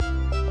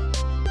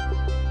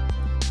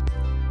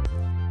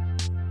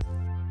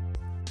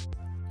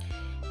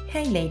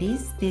Hey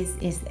ladies, this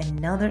is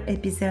another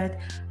episode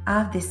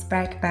of the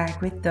Spark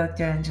Back with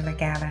Dr. Angela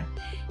Gala,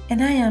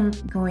 and I am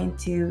going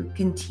to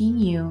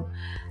continue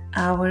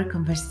our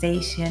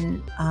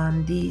conversation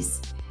on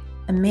this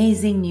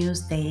amazing new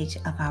stage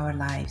of our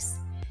lives.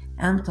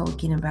 I'm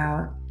talking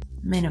about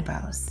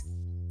menopause.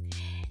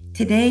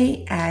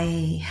 Today,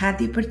 I had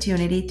the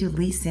opportunity to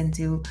listen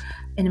to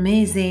an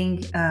amazing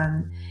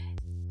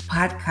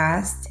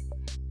podcast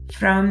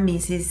from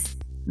Mrs.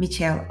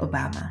 Michelle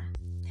Obama.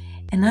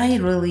 And I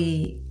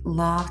really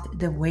loved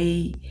the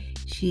way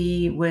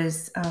she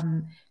was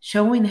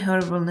showing her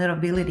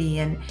vulnerability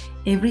and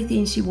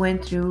everything she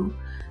went through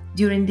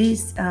during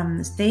this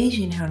stage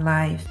in her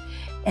life,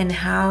 and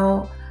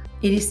how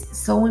it is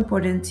so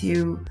important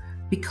to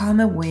become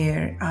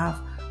aware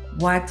of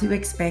what to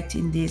expect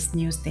in this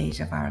new stage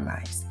of our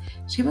lives.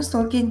 She was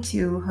talking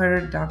to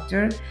her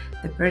doctor,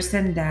 the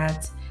person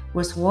that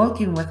was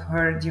working with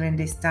her during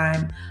this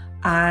time,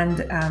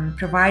 and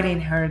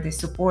providing her the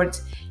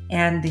support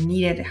and the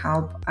needed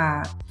help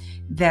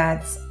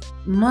that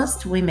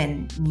most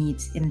women need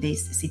in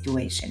this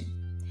situation.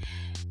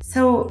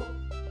 So,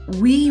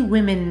 we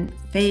women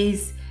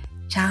face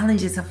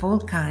challenges of all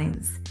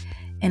kinds,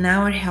 and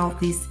our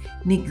health is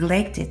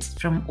neglected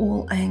from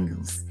all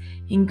angles,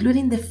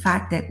 including the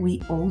fact that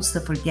we also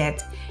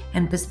forget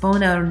and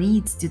postpone our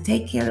needs to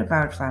take care of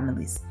our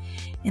families.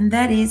 And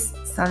that is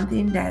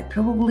something that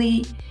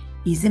probably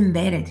is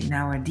embedded in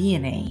our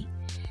DNA.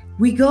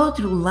 We go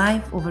through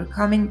life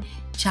overcoming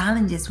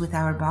challenges with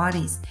our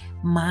bodies,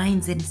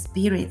 minds, and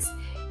spirits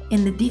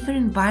in the different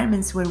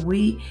environments where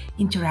we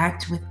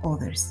interact with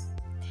others.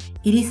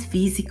 It is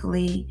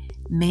physically,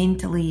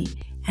 mentally,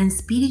 and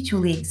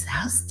spiritually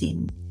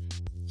exhausting,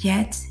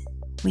 yet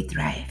we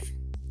thrive.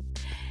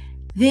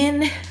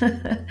 Then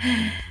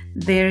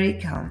there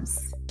it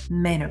comes,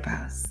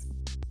 menopause.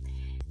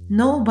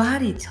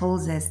 Nobody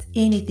tells us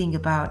anything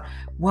about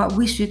what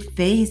we should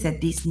face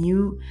at this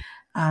new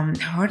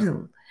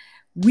hurdle.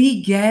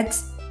 We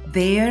get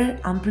there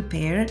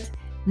unprepared,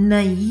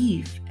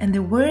 naive, and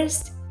the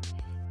worst,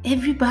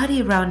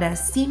 everybody around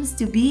us seems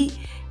to be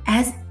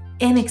as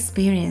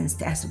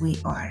inexperienced as we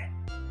are,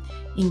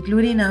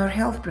 including our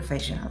health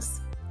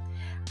professionals.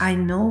 I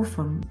know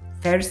from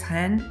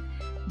firsthand,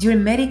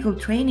 during medical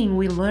training,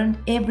 we learned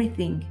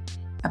everything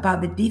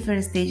about the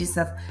different stages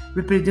of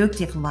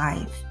reproductive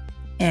life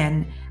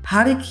and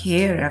how to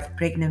care of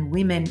pregnant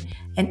women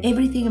and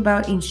everything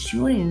about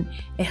ensuring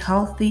a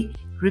healthy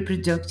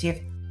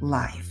reproductive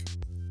life.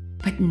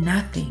 But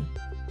nothing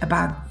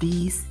about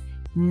this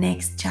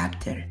next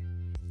chapter.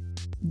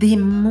 The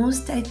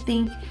most, I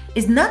think,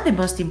 is not the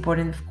most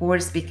important, of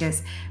course,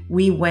 because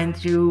we went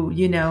through,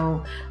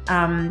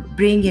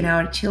 bringing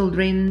our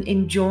children,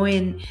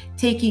 enjoying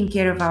taking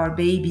care of our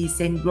babies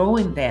and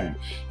growing them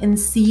and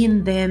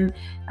seeing them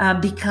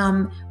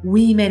become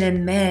women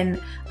and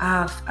men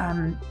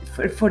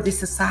for the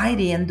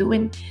society and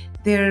doing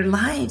their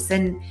lives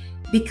and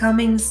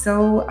becoming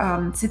so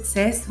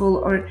successful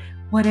or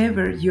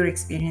whatever your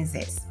experience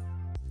is.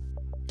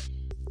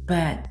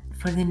 But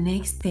for the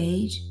next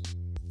stage,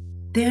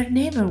 there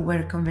never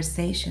were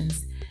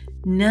conversations,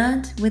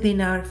 not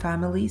within our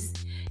families,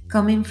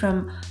 coming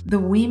from the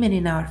women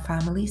in our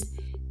families,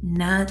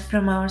 not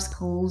from our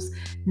schools,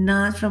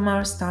 not from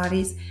our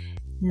studies,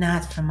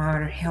 not from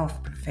our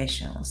health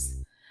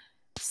professionals.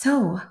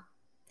 So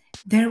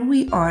there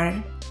we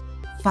are,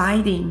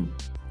 fighting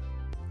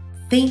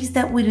things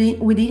that we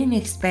didn't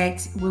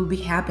expect will be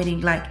happening.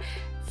 Like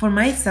for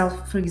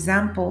myself, for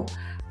example,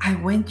 I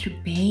went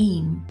through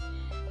pain.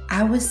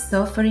 I was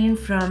suffering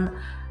from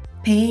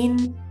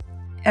pain,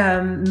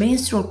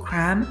 menstrual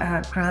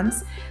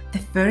cramps, the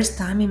first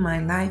time in my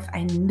life.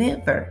 I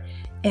never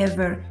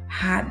ever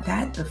had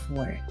that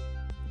before.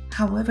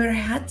 However, I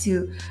had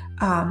to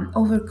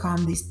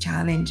overcome this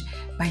challenge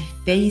by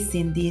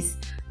facing these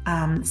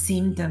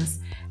symptoms.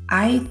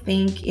 I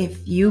think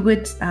if you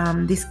would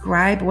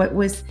describe what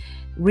was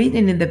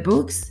written in the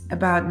books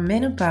about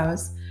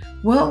menopause,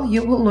 well,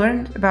 you will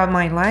learn about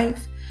my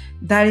life.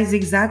 That is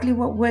exactly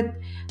what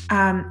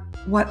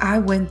I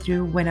went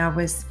through when I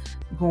was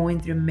going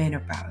through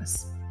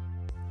menopause.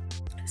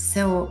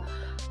 So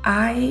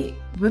I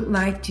would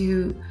like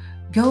to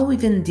go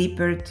even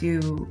deeper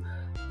to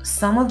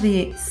some of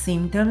the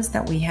symptoms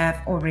that we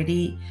have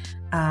already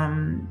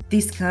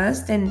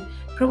discussed, and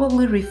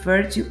probably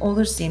refer to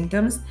other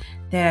symptoms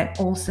that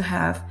also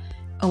have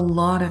a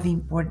lot of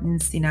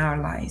importance in our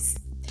lives.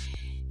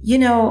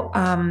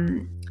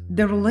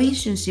 The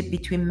relationship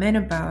between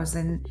menopause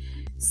and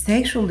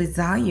sexual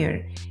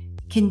desire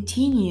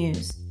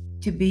continues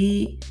to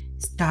be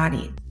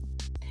studied.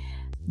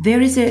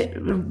 There is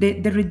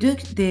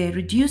the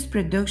reduced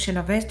production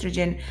of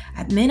estrogen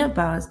at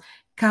menopause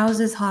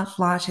causes hot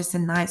flashes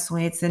and night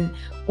sweats and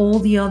all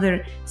the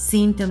other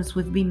symptoms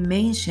we've been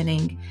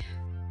mentioning.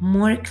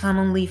 More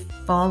commonly,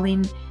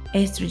 falling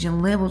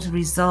estrogen levels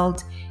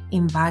result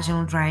in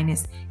vaginal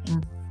dryness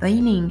and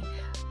thinning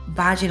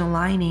vaginal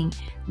lining,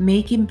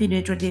 making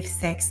penetrative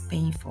sex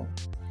painful.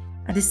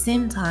 At the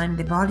same time,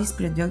 the body's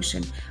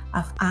production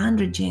of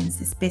androgens,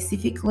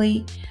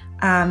 specifically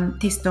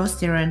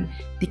testosterone,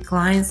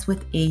 declines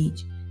with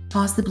age,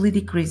 possibly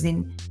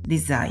decreasing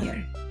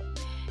desire.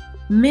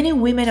 Many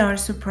women are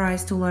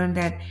surprised to learn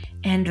that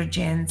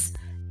androgens,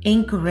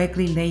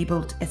 incorrectly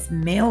labeled as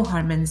male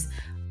hormones,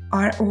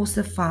 are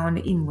also found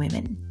in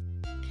women.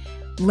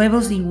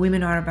 Levels in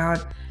women are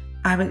about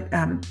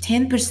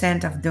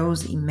 10% of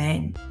those in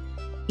men.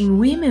 In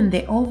women,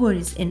 the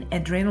ovaries and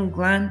adrenal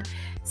gland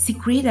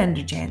secrete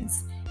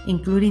androgens,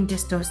 including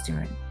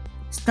testosterone,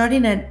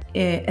 starting at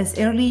as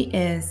early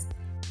as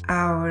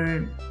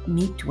our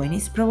mid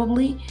 20s,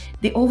 probably.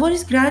 The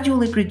ovaries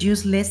gradually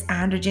produce less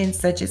androgens,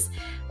 such as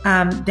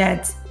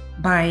that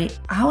by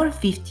our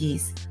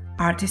 50s,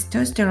 our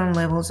testosterone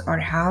levels are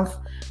half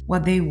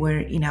what they were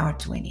in our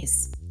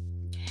 20s.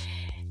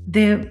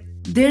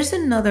 There's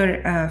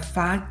another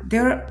fact.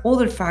 There are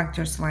other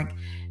factors like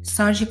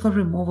surgical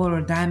removal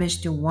or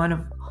damage to one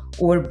of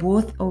or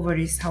both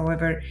ovaries,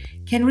 however,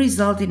 can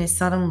result in a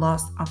sudden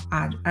loss of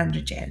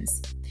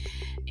androgens.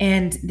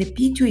 And the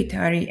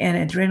pituitary and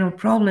adrenal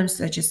problems,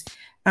 such as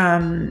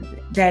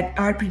that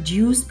are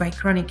produced by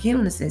chronic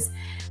illnesses,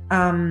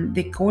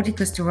 the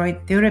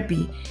corticosteroid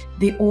therapy,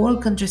 the oral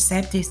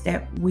contraceptives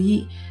that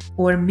we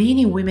or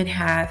many women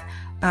have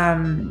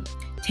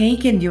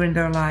taken during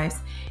their lives,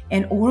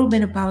 and oral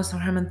menopause or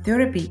hormone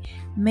therapy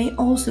may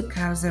also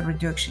cause a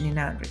reduction in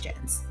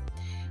androgens.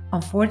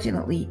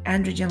 Unfortunately,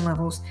 androgen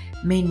levels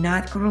may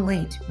not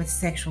correlate with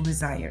sexual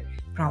desire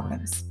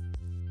problems.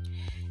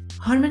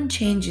 Hormone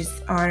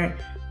changes are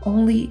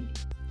only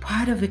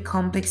part of a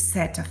complex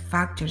set of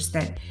factors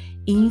that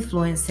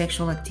influence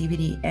sexual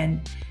activity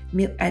and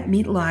at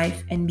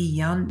midlife and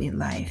beyond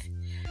midlife,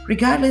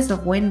 regardless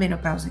of when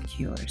menopause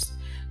occurs.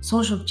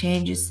 Social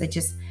changes such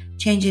as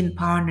changing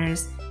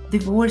partners,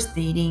 divorce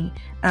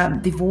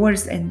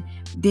and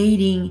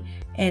dating,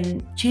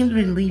 and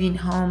children leaving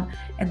home,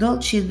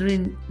 adult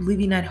children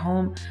living at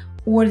home,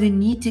 or the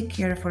need to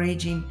care for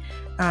aging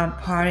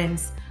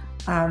parents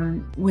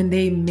when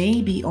they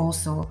may be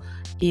also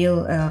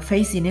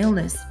facing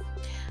illness,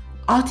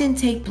 often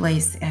take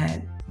place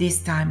at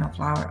this time of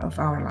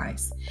our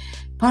lives.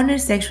 Partner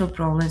sexual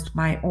problems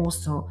might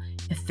also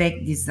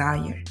affect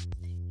desire.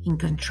 In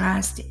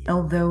contrast,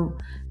 although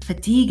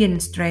fatigue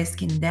and stress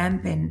can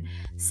dampen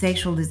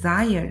sexual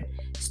desire,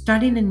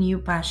 starting a new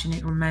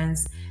passionate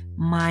romance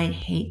might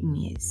hasten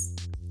it,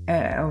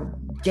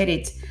 get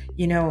it,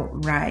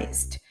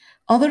 raised.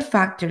 Other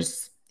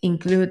factors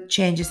include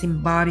changes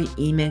in body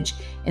image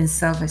and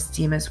self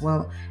esteem, as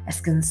well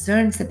as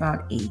concerns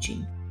about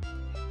aging.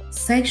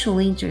 Sexual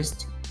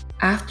interest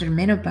after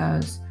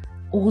menopause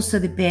also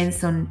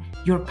depends on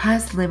your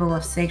past level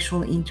of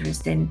sexual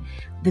interest and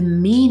the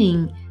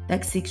meaning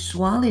that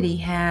sexuality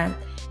had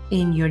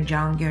in your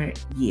younger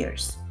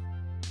years.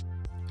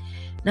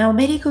 Now,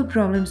 medical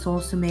problems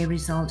also may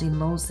result in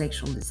low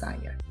sexual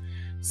desire.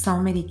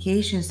 Some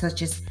medications,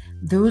 such as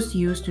those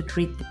used to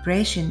treat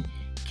depression,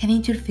 can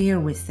interfere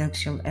with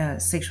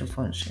sexual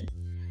function.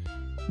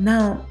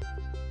 Now,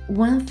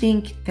 one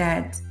thing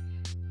that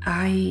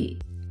I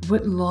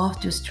would love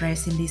to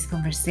stress in this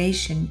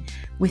conversation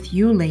with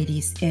you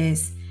ladies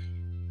is,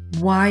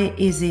 why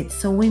is it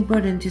so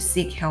important to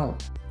seek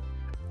help?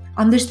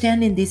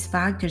 Understanding these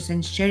factors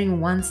and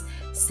sharing one's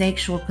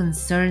sexual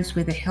concerns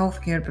with a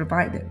healthcare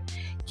provider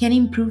can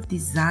improve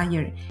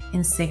desire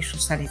and sexual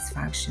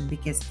satisfaction,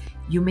 because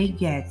you may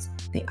get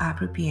the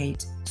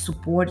appropriate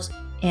support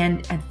and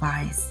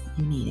advice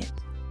you needed.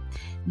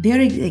 There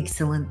are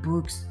excellent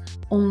books,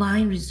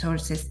 online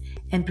resources,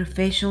 and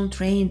professional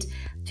trained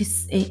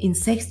in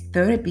sex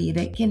therapy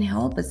that can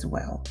help as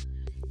well.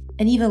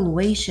 An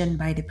evaluation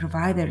by the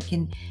provider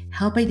can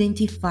help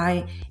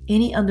identify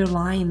any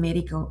underlying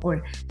medical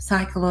or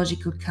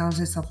psychological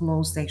causes of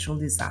low sexual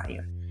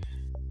desire.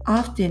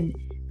 Often,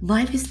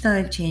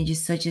 lifestyle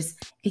changes such as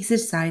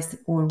exercise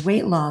or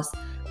weight loss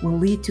will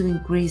lead to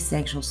increased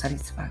sexual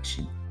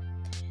satisfaction.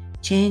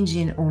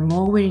 Changing or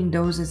lowering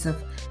doses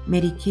of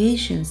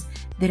medications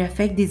that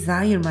affect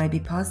desire might be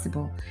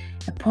possible.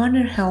 A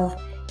partner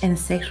health and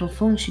sexual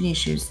function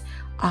issues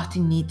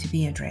often need to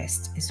be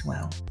addressed as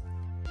well.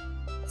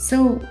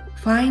 So,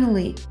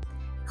 finally,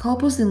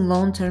 couples in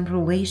long term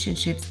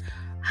relationships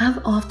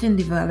have often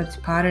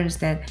developed patterns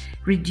that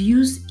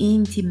reduce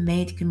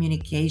intimate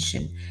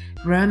communication,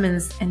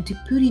 romance, and to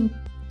put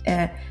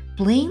it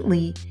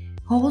plainly,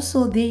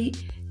 also they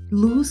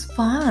lose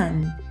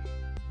fun.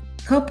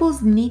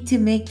 Couples need to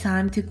make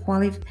time to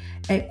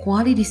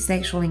quality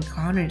sexual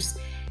encounters.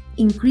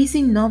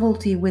 Increasing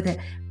novelty with a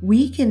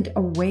weekend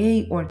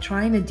away or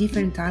trying a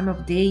different time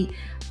of day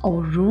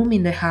or room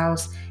in the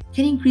house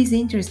can increase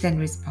interest and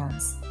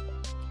response.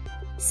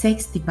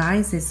 Sex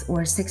devices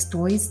or sex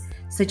toys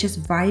such as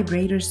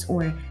vibrators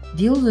or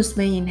dildos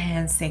may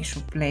enhance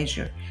sexual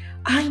pleasure.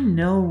 I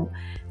know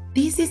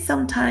this is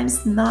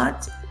sometimes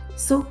not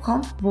so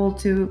comfortable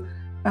to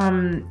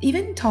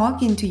even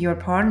talking to your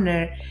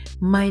partner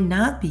might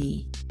not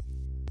be.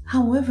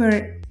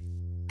 However,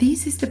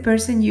 This is the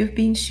person you've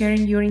been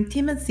sharing your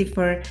intimacy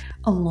for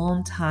a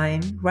long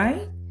time,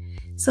 right?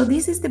 So,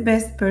 this is the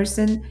best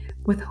person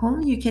with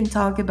whom you can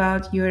talk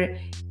about your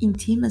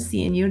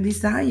intimacy and your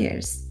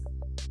desires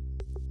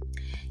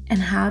and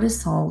how to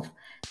solve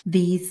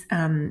this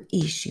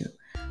issue.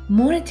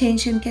 More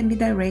attention can be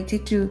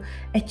directed to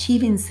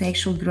achieving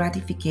sexual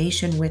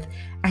gratification with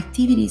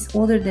activities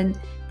other than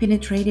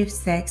penetrative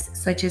sex,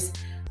 such as,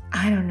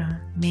 I don't know,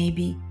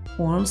 maybe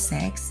oral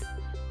sex,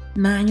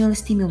 manual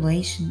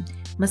stimulation,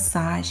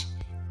 massage,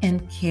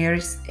 and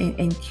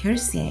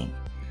cursing.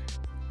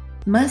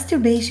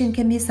 Masturbation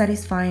can be a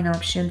satisfying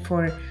option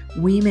for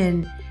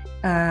women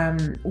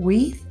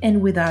with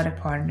and without a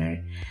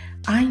partner.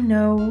 I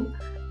know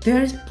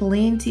there's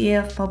plenty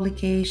of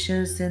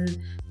publications and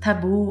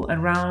taboo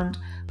around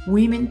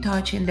women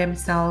touching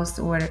themselves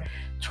or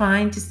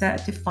trying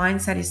to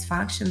find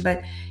satisfaction,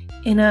 but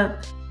in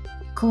a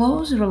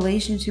close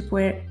relationship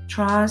where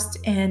trust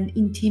and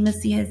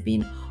intimacy has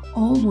been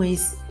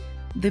always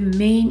the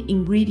main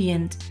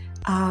ingredient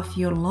of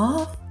your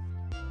love,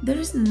 there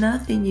is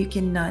nothing you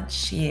cannot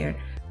share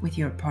with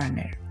your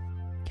partner.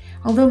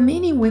 Although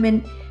many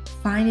women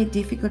find it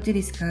difficult to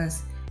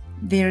discuss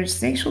their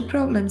sexual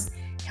problems,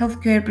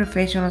 healthcare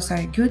professionals are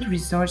a good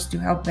resource to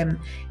help them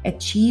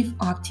achieve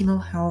optimal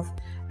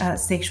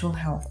sexual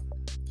health.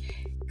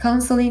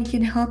 Counseling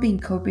can help in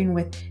coping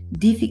with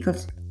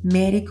difficult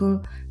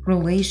medical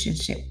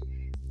relationship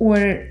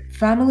or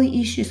family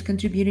issues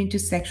contributing to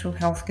sexual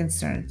health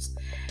concerns.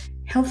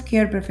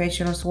 Healthcare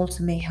professionals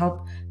also may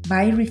help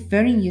by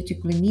referring you to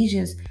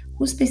clinicians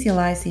who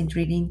specialize in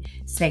treating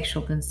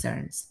sexual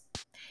concerns.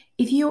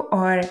 If you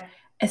are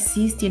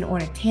assisting or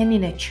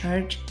attending a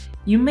church,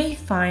 you may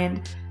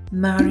find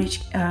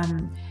marriage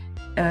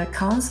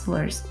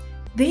counselors.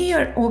 They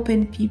are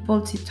open people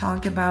to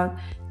talk about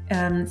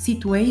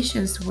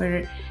situations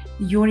where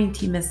your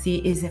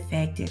intimacy is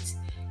affected.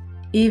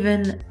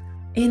 Even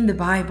in the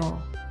Bible,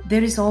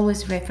 there is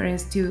always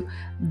reference to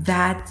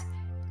that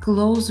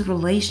close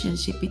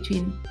relationship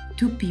between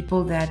two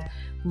people that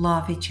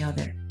love each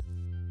other,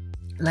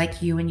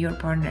 like you and your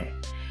partner.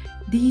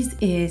 This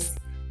is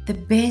the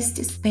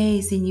best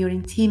space in your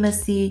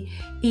intimacy,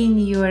 in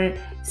your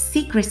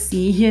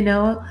secrecy,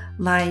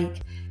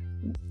 like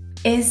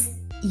as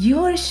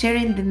you're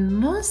sharing the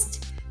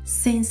most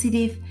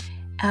sensitive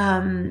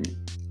um,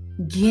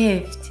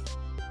 gift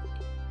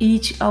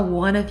each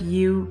one of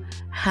you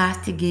has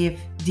to give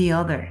the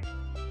other,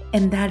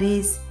 and that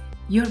is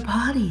your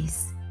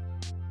bodies.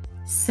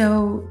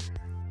 So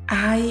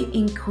I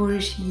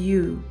encourage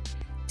you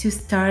to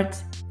start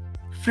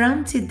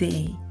from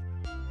today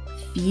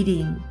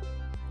feeding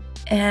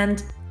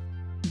and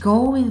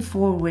going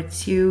forward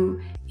to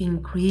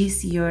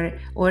increase your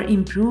or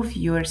improve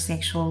your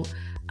sexual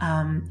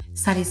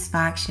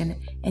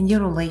satisfaction and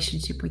your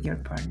relationship with your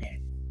partner.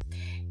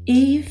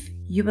 If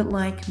you would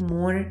like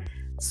more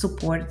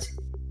support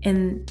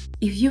and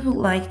if you would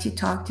like to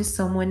talk to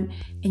someone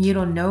and you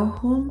don't know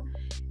whom,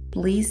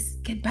 please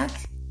get back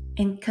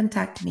and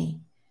contact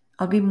me.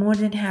 I'll be more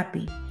than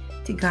happy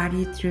to guide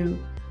you through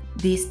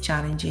this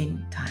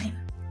challenging time.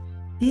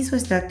 This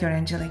was Dr.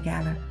 Angela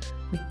Gala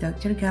with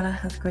Dr. Gala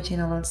Health Coaching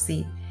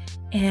LLC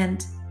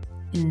and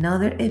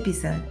another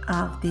episode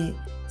of the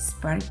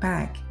Spark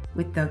Pack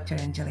with Dr.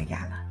 Angela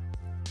Gala.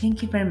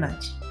 Thank you very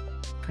much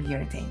for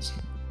your attention.